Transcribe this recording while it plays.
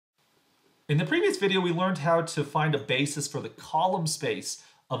In the previous video, we learned how to find a basis for the column space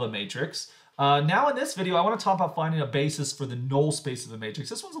of a matrix. Now in this video, I want to talk about finding a basis for the null space of a matrix.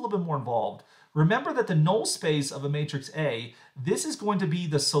 This one's a little bit more involved. Remember that the null space of a matrix A, this is going to be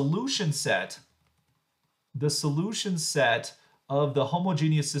the solution set of the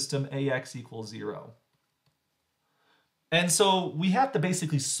homogeneous system AX equals 0. And so we have to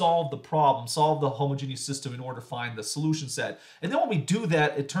basically solve the problem, solve the homogeneous system in order to find the solution set. And then when we do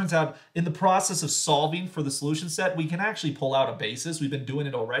that, it turns out in the process of solving for the solution set, we can actually pull out a basis. We've been doing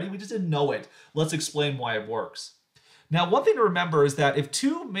it already. We just didn't know it. Let's explain why it works. Now, one thing to remember is that if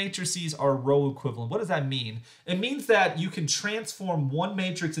two matrices are row equivalent, what does that mean? It means that you can transform one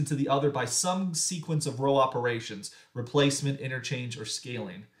matrix into the other by some sequence of row operations, replacement, interchange, or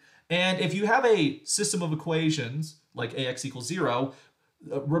scaling. And if you have a system of equations, like AX equals 0,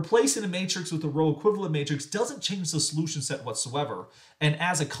 replacing a matrix with a row equivalent matrix doesn't change the solution set whatsoever. And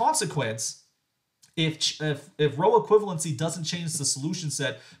as a consequence, if row equivalency doesn't change the solution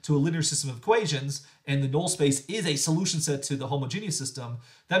set to a linear system of equations, and the null space is a solution set to the homogeneous system,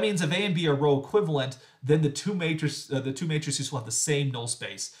 that means if A and B are row equivalent, then the two matrices will have the same null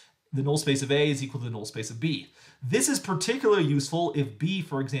space. The null space of A is equal to the null space of B. This is particularly useful if B,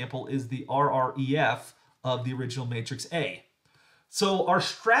 for example, is the RREF of the original matrix A. So our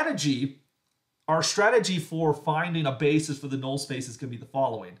strategy for finding a basis for the null space is going to be the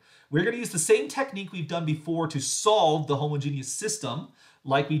following. We're going to use the same technique we've done before to solve the homogeneous system,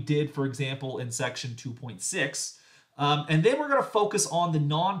 like we did, for example, in section 2.6. And then we're going to focus on the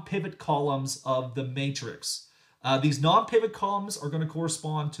non-pivot columns of the matrix. These non-pivot columns are going to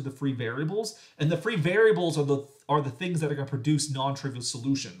correspond to the free variables, and the free variables are the things that are going to produce non-trivial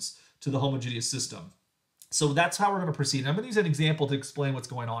solutions to the homogeneous system. So that's how we're going to proceed. I'm going to use an example to explain what's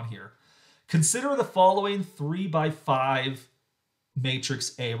going on here. Consider the following 3x5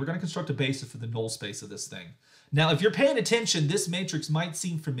 matrix A. We're going to construct a basis for the null space of this thing. Now, if you're paying attention, this matrix might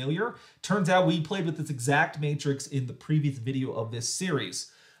seem familiar. Turns out we played with this exact matrix in the previous video of this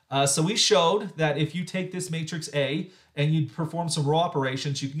series. So we showed that if you take this matrix A and you perform some row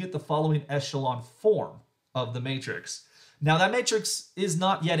operations, you can get the following echelon form of the matrix. Now that matrix is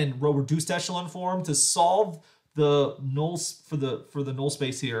not yet in row reduced echelon form. To solve the nulls for the null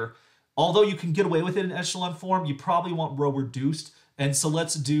space here, although you can get away with it in echelon form, you probably want row reduced. And so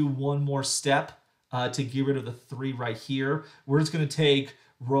let's do one more step to get rid of the 3 right here. We're just going to take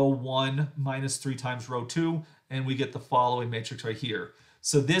row 1 minus 3 times row 2, and we get the following matrix right here.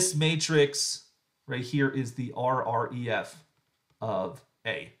 So this matrix right here is the RREF of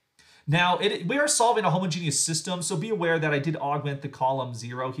A. Now, we are solving a homogeneous system, so be aware that I did augment the column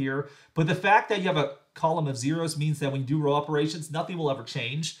 0 here. But the fact that you have a column of zeros means that when you do row operations, nothing will ever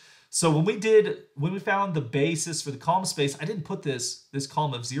change. So when we found the basis for the column space, I didn't put this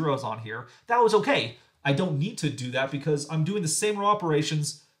column of zeros on here. That was okay. I don't need to do that because I'm doing the same row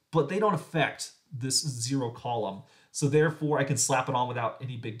operations, but they don't affect this 0 column. So therefore, I can slap it on without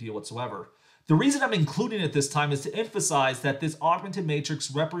any big deal whatsoever. The reason I'm including it this time is to emphasize that this augmented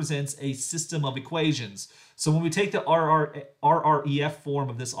matrix represents a system of equations. So when we take the RREF form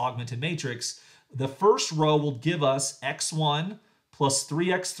of this augmented matrix, the first row will give us x1 plus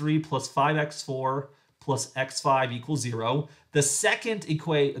 3x3 plus 5x4 plus x5 equals 0. The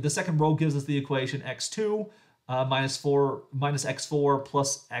second row gives us the equation x2 minus x4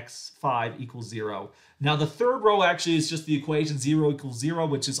 plus x5 equals 0. Now the third row actually is just the equation 0 equals 0,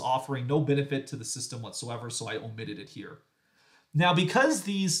 which is offering no benefit to the system whatsoever, so I omitted it here. Now because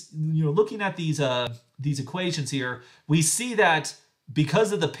looking at these equations here, we see that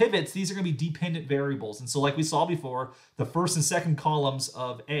because of the pivots, these are going to be dependent variables. And so like we saw before, the first and second columns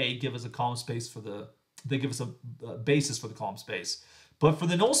of A give us a column space they give us a basis for the column space. But for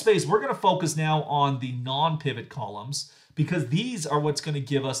the null space, we're going to focus now on the non-pivot columns because these are what's going to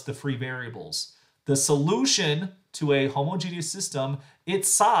give us the free variables. The solution to a homogeneous system, its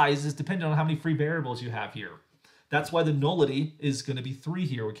size is dependent on how many free variables you have here. That's why the nullity is going to be 3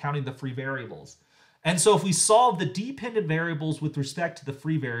 here. We're counting the free variables. And so if we solve the dependent variables with respect to the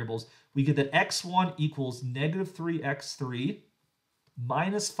free variables, we get that x1 equals negative 3x3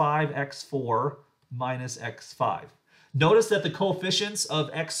 minus 5x4 minus x5. Notice that the coefficients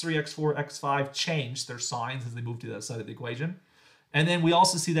of x3, x4, x5 change their signs as they move to the other side of the equation. And then we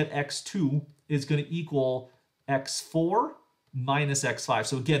also see that x2 is going to equal x4 minus x5.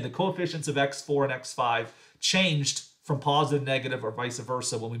 So again, the coefficients of x4 and x5 changed from positive, negative, or vice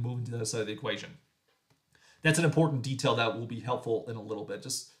versa when we move into the other side of the equation. That's an important detail that will be helpful in a little bit.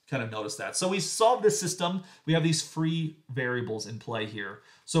 Just kind of notice that. So we solved this system. We have these free variables in play here.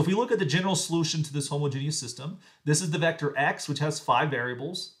 So if we look at the general solution to this homogeneous system, this is the vector x, which has 5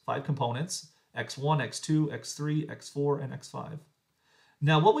 variables, 5 components, x1, x2, x3, x4, and x5.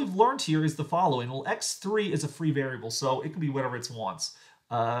 Now, what we've learned here is the following. Well, x3 is a free variable, so it can be whatever it wants.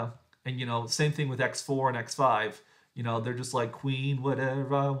 And, same thing with x4 and x5. They're just like queen,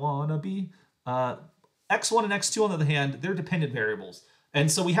 whatever I want to be. X1 and x2, on the other hand, they're dependent variables.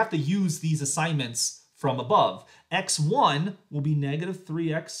 And so we have to use these assignments from above. x1 will be negative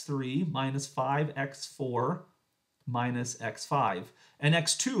 3x3 minus 5x4 minus x5. And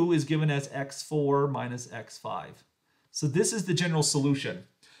x2 is given as x4 minus x5. So this is the general solution.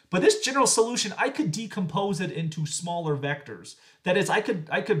 But this general solution, I could decompose it into smaller vectors. That is, I could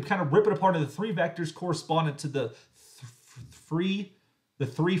kind of rip it apart into 3 vectors correspondent to the three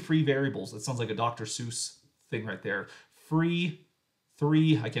free variables. That sounds like a Dr. Seuss thing right there. I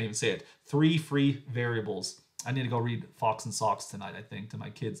can't even say it. 3 free variables. I need to go read Fox and Socks tonight, I think, to my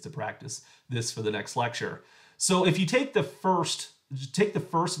kids to practice this for the next lecture. So if you take the first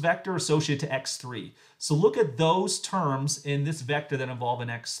vector associated to x3. So look at those terms in this vector that involve an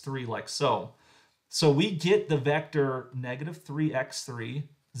x3 like so. So we get the vector negative 3x3,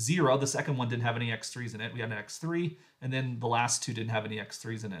 0. The second one didn't have any x3s in it. We had an x3, and then the last 2 didn't have any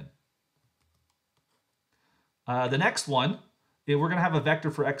x3s in it. The next one, we're going to have a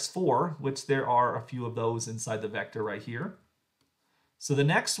vector for x4, which there are a few of those inside the vector right here. So the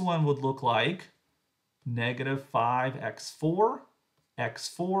next one would look like negative 5x4,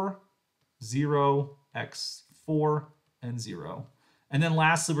 x4, 0, x4, and 0. And then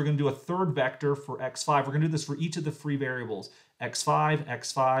lastly, we're going to do a third vector for x5. We're going to do this for each of the free variables. x5,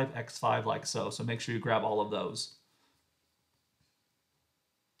 x5, x5, like so. So make sure you grab all of those.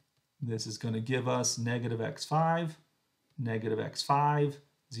 This is going to give us negative x5,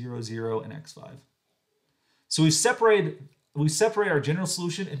 0, 0, and x5. So we separate our general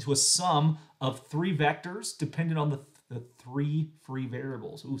solution into a sum of 3 vectors dependent on the 3 free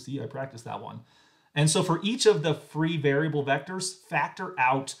variables. Ooh, see, I practiced that one. And so for each of the free variable vectors, factor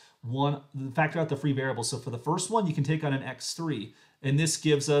out the free variables. So for the first one, you can take on an x3, and this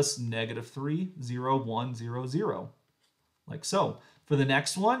gives us negative 3, 0, 1, 0, 0, like so. For the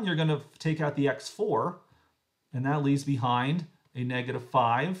next one, you're going to take out the x4, and that leaves behind a negative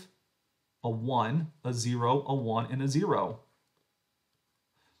 5, a 1, a 0, a 1, and a 0.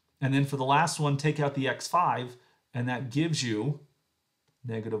 And then for the last one, take out the x5, and that gives you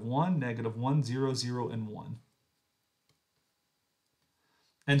negative 1, 0, 0, and 1.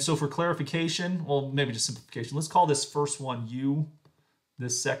 And so for clarification, well, maybe just simplification, let's call this first one U,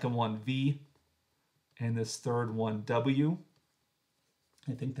 this second one V, and this third one W.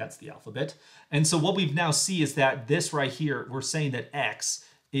 I think that's the alphabet. And so what we now see is that this right here, we're saying that X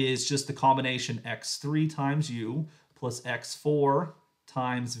is just the combination x3 times U plus x4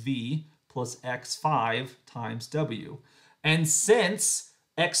 times V plus x5 times W. And since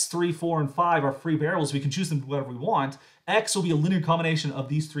x3, 4, and 5 are free variables, we can choose them whatever we want. X will be a linear combination of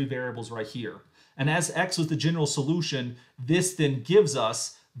these 3 variables right here. And as X was the general solution, this then gives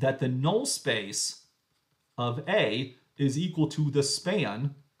us that the null space of A is equal to the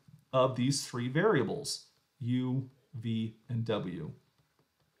span of these 3 variables, U, V, and W.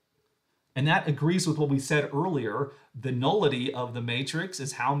 And that agrees with what we said earlier. The nullity of the matrix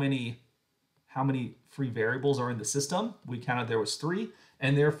is how many free variables are in the system. We counted there was 3,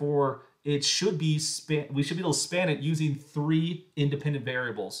 and therefore it should be we should be able to span it using 3 independent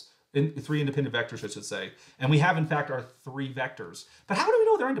variables, 3 independent vectors, I should say. And we have in fact our 3 vectors. But how do we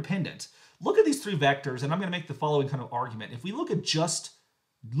know they're independent? Look at these 3 vectors, and I'm going to make the following kind of argument. If we look at just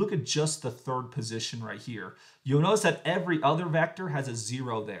the third position right here, you'll notice that every other vector has a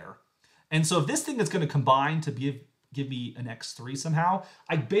 0 there. And so if this thing is going to combine to give me an x3 somehow,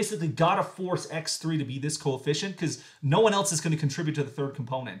 I basically got to force x3 to be this coefficient because no one else is going to contribute to the third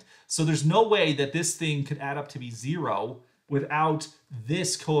component. So there's no way that this thing could add up to be 0 without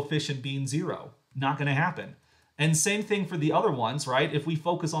this coefficient being 0. Not going to happen. And same thing for the other ones, right? If we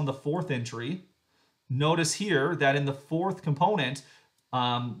focus on the 4th entry, notice here that in the 4th component,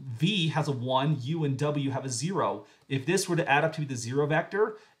 V has a 1, U and W have a 0. If this were to add up to be the 0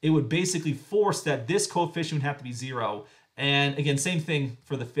 vector, it would basically force that this coefficient would have to be 0. And again, same thing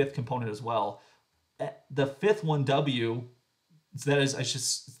for the 5th component as well. The 5th one, W, that is,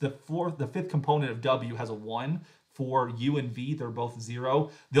 the 5th component of W has a 1. For U and V, they're both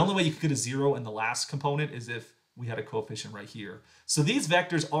 0. The only way you could get a 0 in the last component is if we had a coefficient right here. So these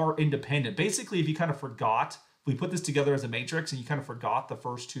vectors are independent. Basically, if you kind of forgot if we put this together as a matrix and you kind of forgot the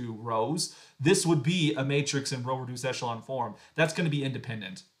first two rows, this would be a matrix in row reduced echelon form. That's going to be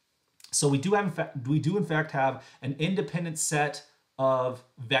independent. So we do in fact have an independent set of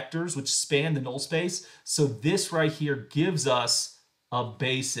vectors which span the null space. So this right here gives us a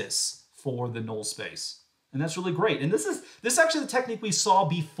basis for the null space. And that's really great. And this is actually the technique we saw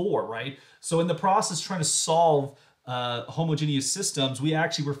before, right? So in the process trying to solve homogeneous systems, we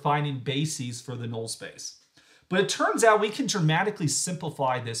actually were finding bases for the null space. But it turns out we can dramatically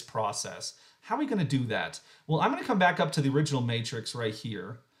simplify this process. How are we going to do that? Well, I'm going to come back up to the original matrix right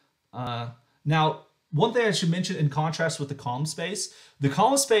here. Now, one thing I should mention in contrast with the column space,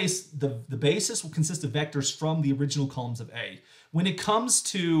 the basis will consist of vectors from the original columns of A. When it comes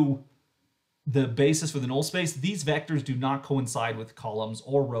to the basis for the null space, these vectors do not coincide with columns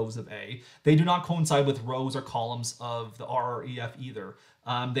or rows of A. They do not coincide with rows or columns of the RREF either.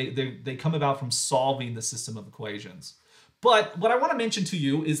 They come about from solving the system of equations. But what I want to mention to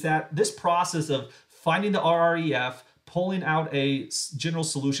you is that this process of finding the RREF, pulling out a general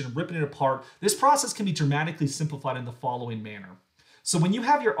solution, ripping it apart, this process can be dramatically simplified in the following manner. So when you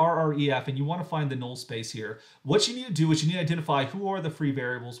have your RREF and you want to find the null space here, what you need to do is you need to identify who are the free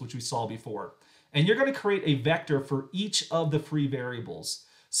variables, which we saw before. And you're going to create a vector for each of the free variables.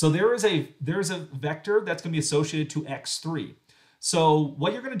 So there's a vector that's going to be associated to x3. So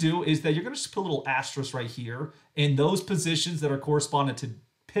what you're going to do is that you're going to just put a little asterisk right here in those positions that are correspondent to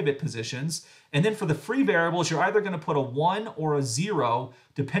pivot positions. And then for the free variables, you're either going to put a 1 or a 0,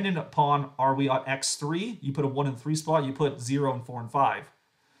 depending upon, are we at x3? You put a 1 in the 3 spot, you put 0 in 4 and 5.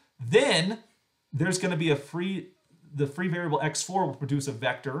 Then there's going to be the free variable x4 will produce a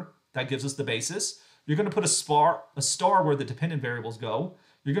vector that gives us the basis. You're going to put a star where the dependent variables go.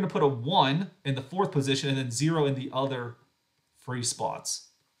 You're going to put a 1 in the 4th position and then 0 in the other free spots.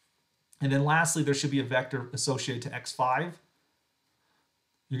 And then lastly, there should be a vector associated to x5.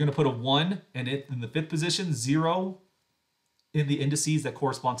 You're going to put a 1 in the 5th position, 0 in the indices that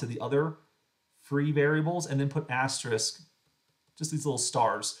correspond to the other free variables, and then put asterisk, just these little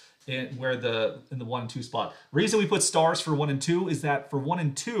stars, in the 1 and 2 spot. Reason we put stars for 1 and 2 is that for 1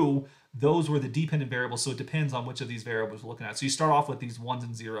 and 2, those were the dependent variables, so it depends on which of these variables we're looking at. So you start off with these 1s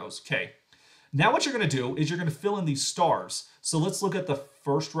and 0s. Okay. Now what you're going to do is you're going to fill in these stars. So let's look at the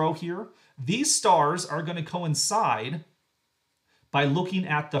first row here. These stars are going to coincide by looking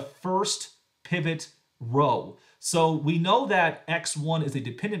at the first pivot row. So we know that x1 is a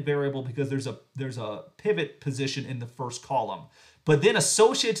dependent variable because there's a pivot position in the first column. But then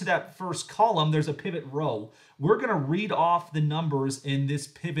associated to that first column, there's a pivot row. We're going to read off the numbers in this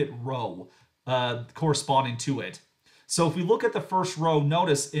pivot row corresponding to it. So if we look at the first row,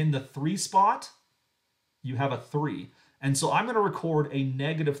 notice in the 3 spot, you have a 3. And so I'm going to record a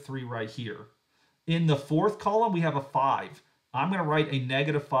 -3 right here. In the 4th column, we have a 5. I'm going to write a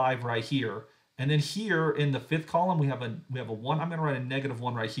 -5 right here. And then here in the 5th column, we have a 1. I'm going to write a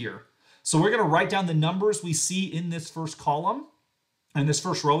 -1 right here. So we're going to write down the numbers we see in this first column, and this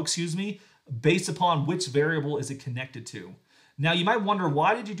first row, excuse me, based upon which variable is it connected to. Now you might wonder,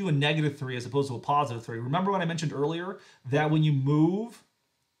 why did you do a -3 as opposed to a +3? Remember what I mentioned earlier, that when you move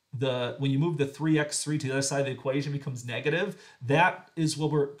the 3x3 to the other side of the equation becomes negative. That is what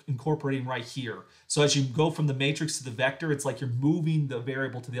we're incorporating right here. So as you go from the matrix to the vector, it's like you're moving the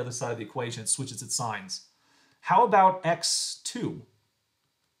variable to the other side of the equation. It switches its signs. How about x2?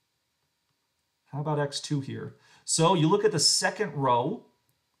 How about x2 here? So you look at the second row.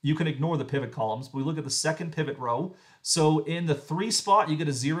 You can ignore the pivot columns, but we look at the second pivot row. So in the 3 spot, you get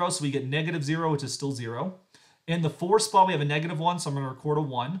a 0, so we get -0, which is still 0. In the 4 spot, we have a -1, so I'm going to record a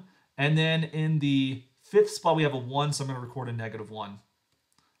 1. And then in the 5th spot, we have a 1, so I'm going to record a -1.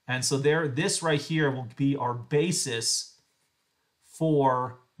 And so this right here will be our basis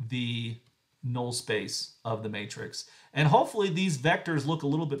for the null space of the matrix. And hopefully these vectors look a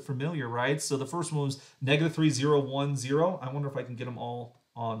little bit familiar, right? So the first one was -3, 0, 1, 0. I wonder if I can get them all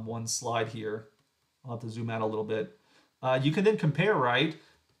on one slide here. I'll have to zoom out a little bit. You can then compare, right?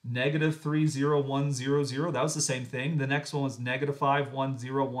 -3, 0, 1, 0, 0. That was the same thing. The next one was -5, 1,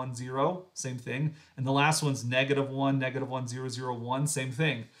 0, 1, 0. Same thing. And the last one's -1, -1, 0, 0, 1. Same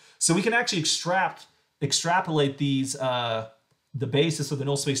thing. So we can actually extrapolate these, the basis of the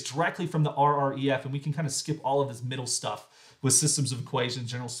null space directly from the RREF, and we can kind of skip all of this middle stuff with systems of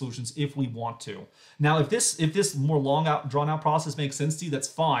equations, general solutions, if we want to. Now, if this more drawn out process makes sense to you, that's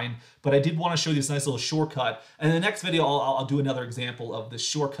fine, but I did want to show you this nice little shortcut. And in the next video, I'll do another example of the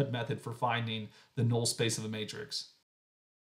shortcut method for finding the null space of a matrix.